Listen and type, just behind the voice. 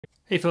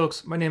Hey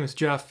folks, my name is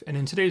Jeff, and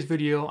in today's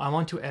video I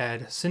want to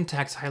add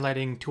syntax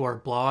highlighting to our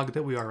blog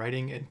that we are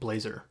writing in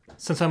Blazor.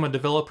 Since I'm a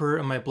developer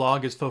and my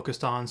blog is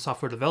focused on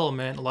software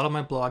development, a lot of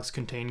my blogs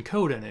contain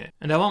code in it,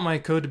 and I want my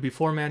code to be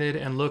formatted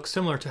and look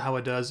similar to how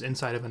it does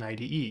inside of an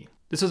IDE.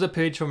 This is a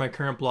page from my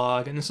current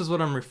blog, and this is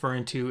what I'm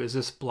referring to as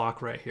this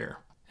block right here.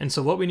 And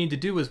so what we need to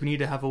do is we need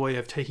to have a way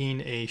of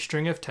taking a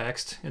string of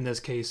text, in this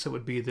case it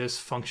would be this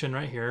function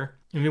right here,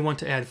 and we want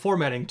to add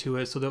formatting to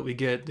it so that we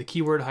get the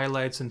keyword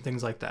highlights and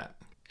things like that.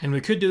 And we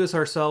could do this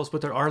ourselves,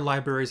 but there are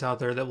libraries out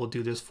there that will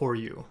do this for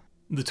you.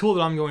 The tool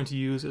that I'm going to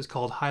use is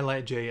called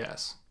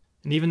Highlight.js.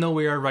 And even though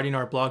we are writing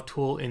our blog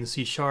tool in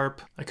C#,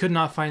 I could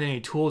not find any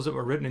tools that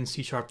were written in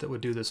C# that would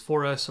do this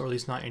for us, or at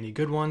least not any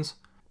good ones.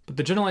 But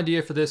the general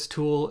idea for this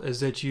tool is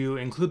that you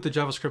include the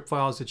JavaScript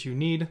files that you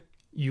need,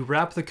 you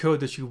wrap the code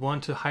that you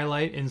want to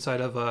highlight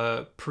inside of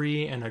a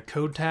pre and a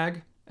code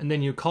tag, and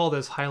then you call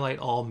this highlight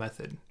all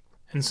method.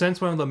 And since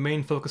one of the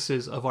main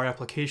focuses of our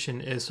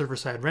application is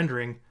server-side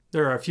rendering,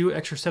 there are a few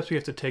extra steps we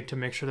have to take to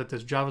make sure that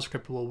this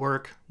JavaScript will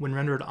work when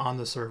rendered on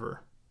the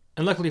server.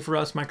 And luckily for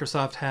us,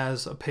 Microsoft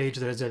has a page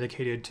that is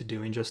dedicated to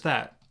doing just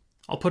that.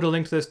 I'll put a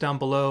link to this down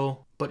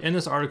below, but in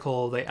this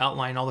article they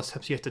outline all the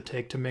steps you have to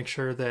take to make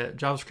sure that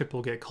JavaScript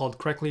will get called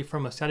correctly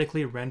from a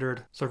statically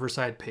rendered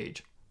server-side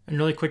page. And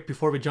really quick,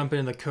 before we jump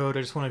into the code,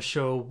 I just want to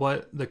show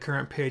what the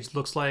current page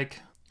looks like.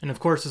 And of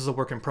course this is a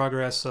work in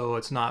progress, so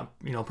it's not,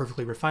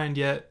 perfectly refined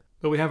yet.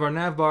 But we have our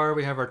nav bar,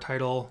 we have our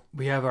title,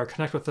 we have our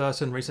connect with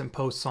us and recent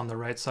posts on the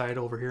right side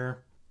over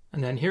here.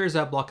 And then here's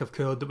that block of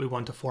code that we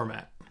want to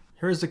format.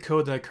 Here's the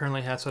code that I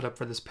currently have set up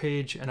for this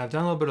page, and I've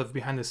done a little bit of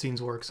behind the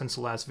scenes work since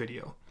the last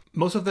video.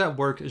 Most of that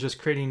work is just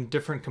creating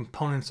different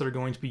components that are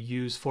going to be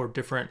used for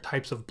different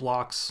types of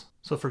blocks.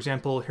 So for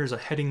example, here's a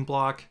heading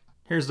block.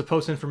 Here's the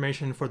post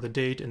information for the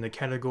date and the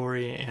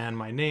category and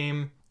my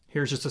name.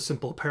 Here's just a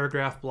simple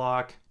paragraph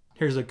block.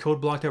 Here's a code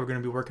block that we're going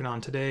to be working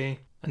on today.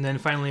 And then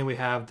finally we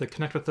have the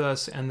connect with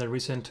us and the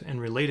recent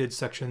and related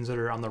sections that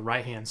are on the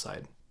right hand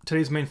side.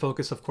 Today's main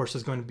focus of course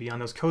is going to be on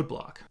this code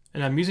block.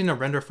 And I'm using a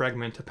render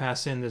fragment to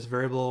pass in this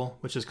variable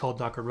which is called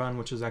Docker run,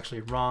 which is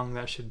actually wrong.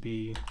 That should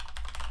be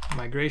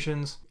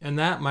migrations. And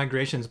that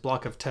migrations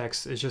block of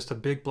text is just a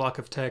big block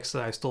of text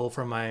that I stole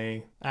from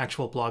my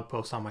actual blog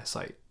post on my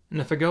site.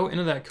 And if I go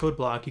into that code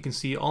block, you can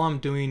see all I'm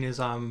doing is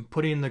I'm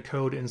putting the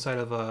code inside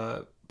of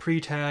a pre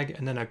tag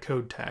and then a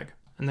code tag.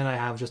 And then I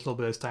have just a little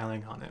bit of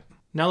styling on it.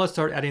 Now let's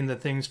start adding the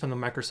things from the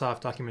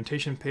Microsoft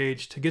documentation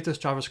page to get this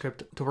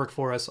JavaScript to work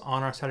for us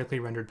on our statically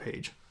rendered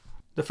page.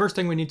 The first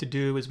thing we need to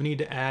do is we need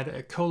to add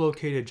a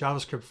co-located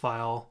JavaScript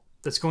file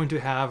that's going to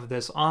have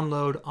this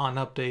onload,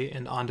 onUpdate,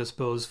 and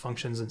onDispose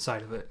functions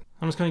inside of it.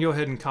 I'm just going to go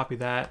ahead and copy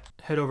that,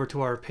 head over to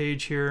our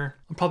page here.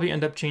 I'll probably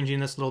end up changing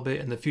this a little bit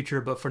in the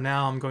future, but for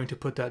now I'm going to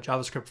put that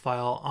JavaScript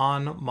file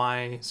on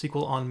my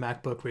SQL on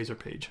MacBook Razor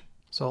page.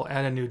 So I'll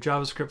add a new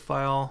JavaScript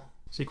file,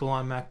 SQL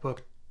on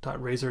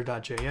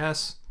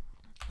MacBook.razor.js.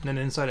 And then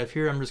inside of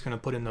here, I'm just going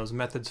to put in those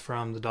methods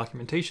from the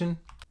documentation.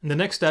 And the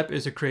next step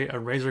is to create a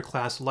Razor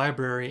class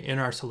library in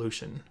our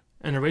solution.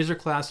 And a Razor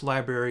class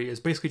library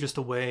is basically just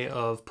a way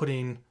of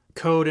putting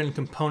code and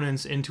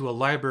components into a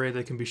library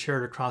that can be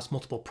shared across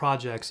multiple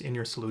projects in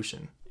your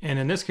solution. And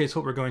in this case,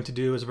 what we're going to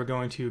do is we're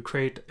going to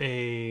create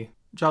a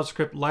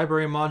JavaScript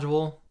library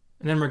module,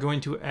 and then we're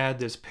going to add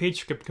this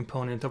page script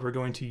component that we're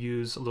going to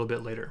use a little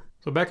bit later.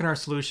 So back in our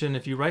solution,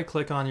 if you right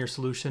click on your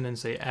solution and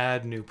say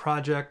add new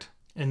project,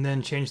 and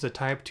then change the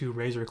type to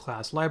Razor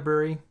class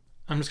library.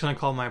 I'm just going to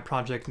call my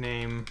project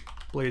name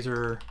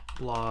Blazor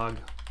blog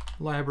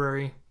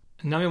library.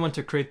 And now we want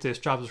to create this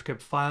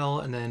JavaScript file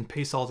and then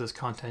paste all this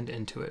content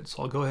into it.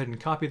 So I'll go ahead and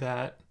copy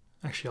that.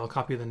 Actually, I'll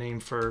copy the name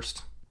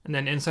first. And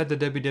then inside the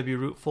www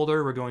root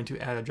folder, we're going to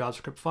add a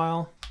JavaScript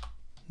file.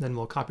 Then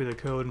we'll copy the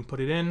code and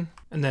put it in.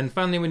 And then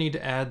finally, we need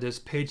to add this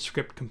page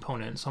script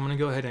component. So I'm going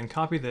to go ahead and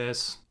copy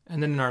this.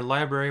 And then in our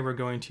library, we're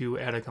going to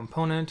add a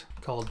component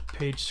called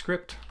page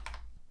script,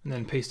 and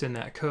then paste in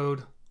that code.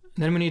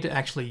 And then we need to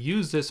actually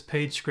use this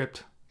page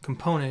script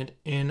component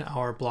in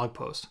our blog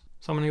post.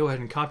 So I'm going to go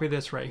ahead and copy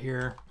this right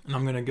here, and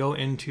I'm going to go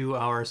into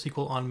our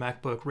SQL on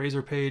MacBook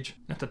Razor page.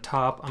 At the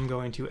top, I'm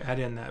going to add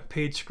in that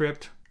page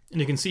script. And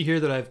you can see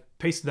here that I've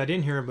pasted that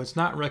in here, but it's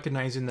not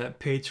recognizing that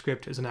page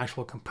script is an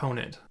actual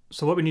component.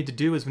 So what we need to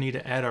do is we need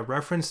to add a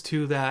reference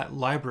to that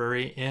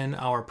library in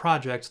our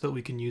project so that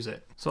we can use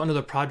it. So under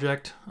the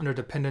project, under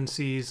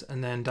dependencies,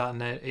 and then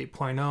 .NET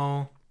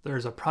 8.0,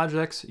 there's a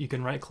project. You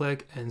can right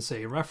click and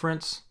say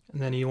reference,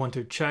 and then you want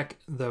to check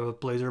the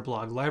Blazor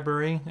blog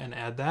library and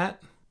add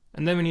that.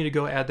 And then we need to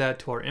go add that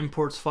to our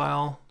imports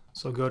file.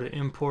 So go to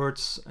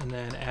imports and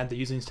then add the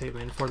using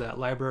statement for that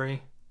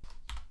library.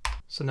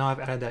 So now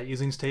I've added that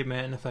using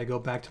statement, and if I go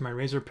back to my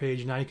Razor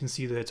page, now you can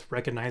see that it's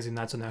recognizing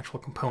that's an actual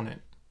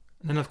component.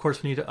 And then of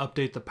course we need to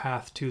update the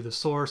path to the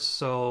source.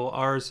 So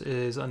ours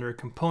is under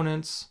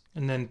components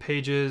and then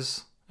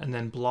pages, and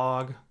then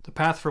blog. The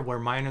path for where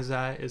mine is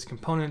at is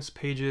components,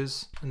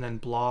 pages, and then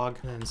blog,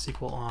 and then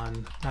SQL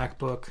on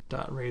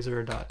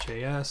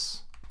MacBook.razor.js.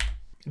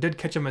 I did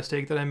catch a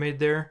mistake that I made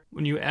there.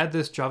 When you add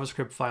this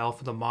JavaScript file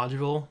for the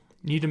module,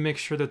 you need to make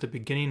sure that the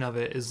beginning of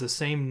it is the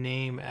same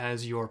name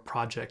as your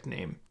project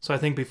name. So I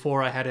think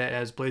before I had it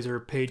as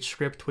Blazor page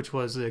script, which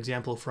was the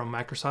example from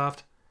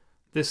Microsoft.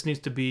 This needs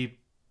to be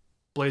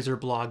Blazor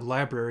blog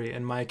library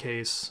in my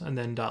case, and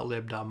then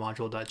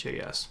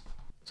 .lib.module.js.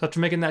 So after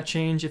making that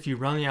change, if you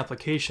run the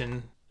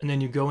application and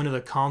then you go into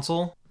the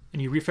console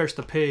and you refresh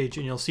the page,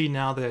 and you'll see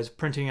now that it's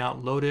printing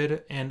out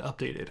loaded and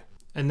updated.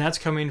 And that's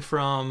coming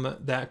from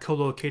that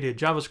co-located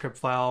JavaScript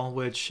file,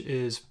 which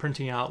is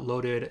printing out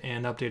loaded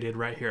and updated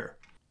right here.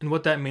 And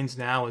what that means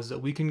now is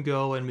that we can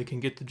go and we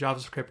can get the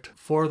JavaScript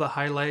for the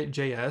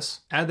Highlight.js,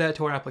 add that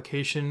to our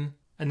application,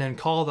 and then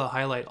call the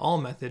highlight all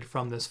method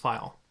from this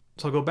file.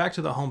 So I'll go back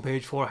to the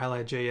homepage for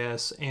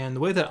Highlight.js, and the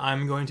way that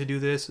I'm going to do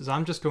this is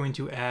I'm just going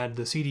to add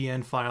the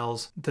CDN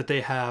files that they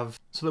have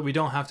so that we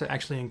don't have to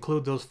actually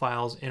include those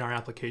files in our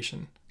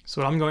application. So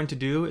what I'm going to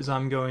do is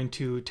I'm going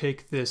to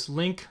take this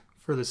link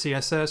for the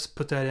CSS,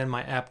 put that in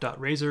my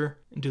app.razor,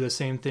 and do the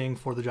same thing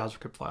for the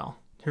JavaScript file.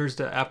 Here's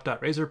the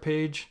app.razor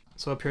page.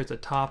 So up here at the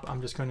top,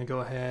 I'm just going to go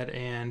ahead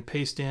and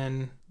paste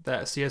in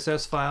that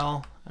CSS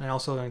file, and I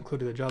also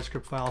included the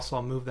JavaScript file, so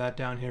I'll move that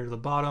down here to the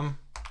bottom.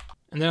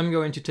 And then I'm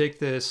going to take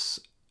this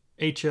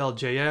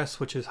HL.js,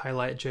 which is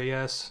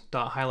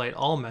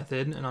Highlightjs.highlightAll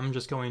method, and I'm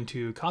just going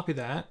to copy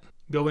that,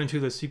 go into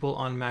the SQL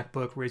on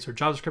MacBook Razor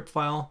JavaScript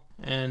file,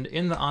 and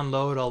in the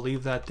onload, I'll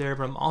leave that there,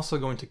 but I'm also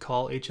going to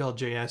call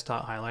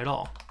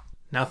HLJS.highlightAll.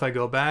 Now if I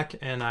go back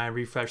and I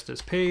refresh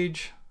this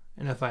page,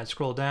 and if I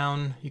scroll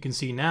down, you can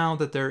see now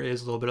that there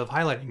is a little bit of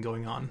highlighting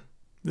going on.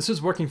 This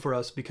is working for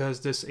us because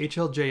this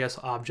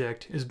HLJS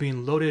object is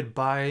being loaded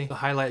by the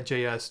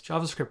Highlight.js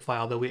JavaScript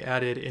file that we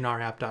added in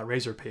our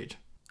app.razor page.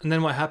 And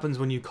then what happens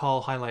when you call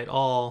highlight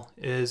all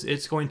is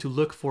it's going to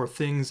look for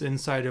things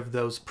inside of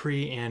those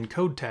pre and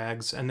code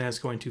tags, and then it's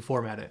going to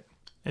format it.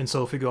 And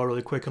so if we go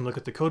really quick and look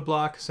at the code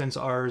block, since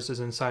ours is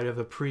inside of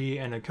a pre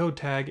and a code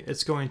tag,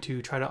 it's going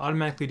to try to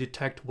automatically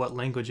detect what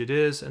language it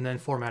is and then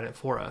format it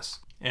for us.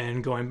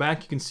 And going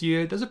back, you can see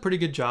it does a pretty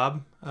good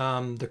job.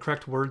 The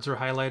correct words are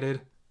highlighted.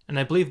 And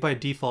I believe by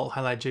default,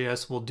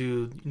 Highlight.js will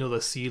do,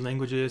 the C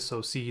languages,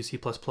 so C, C++,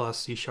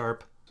 C#.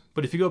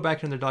 But if you go back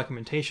into their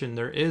documentation,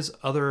 there is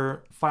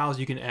other files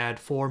you can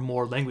add for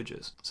more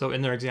languages. So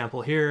in their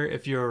example here,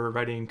 if you're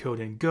writing code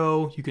in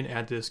Go, you can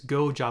add this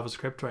Go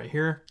JavaScript right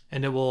here,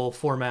 and it will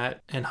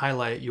format and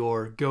highlight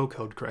your Go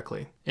code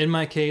correctly. In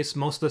my case,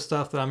 most of the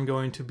stuff that I'm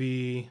going to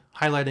be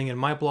highlighting in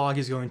my blog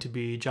is going to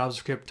be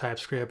JavaScript,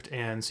 TypeScript,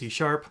 and C#.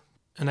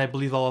 And I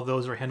believe all of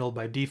those are handled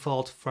by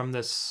default from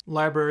this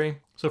library.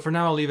 So for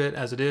now, I'll leave it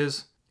as it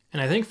is. And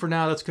I think for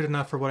now, that's good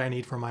enough for what I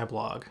need for my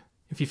blog.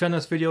 If you found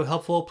this video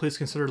helpful, please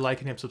consider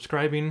liking and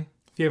subscribing.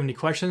 If you have any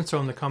questions, throw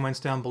them in the comments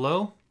down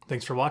below.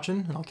 Thanks for watching,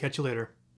 and I'll catch you later.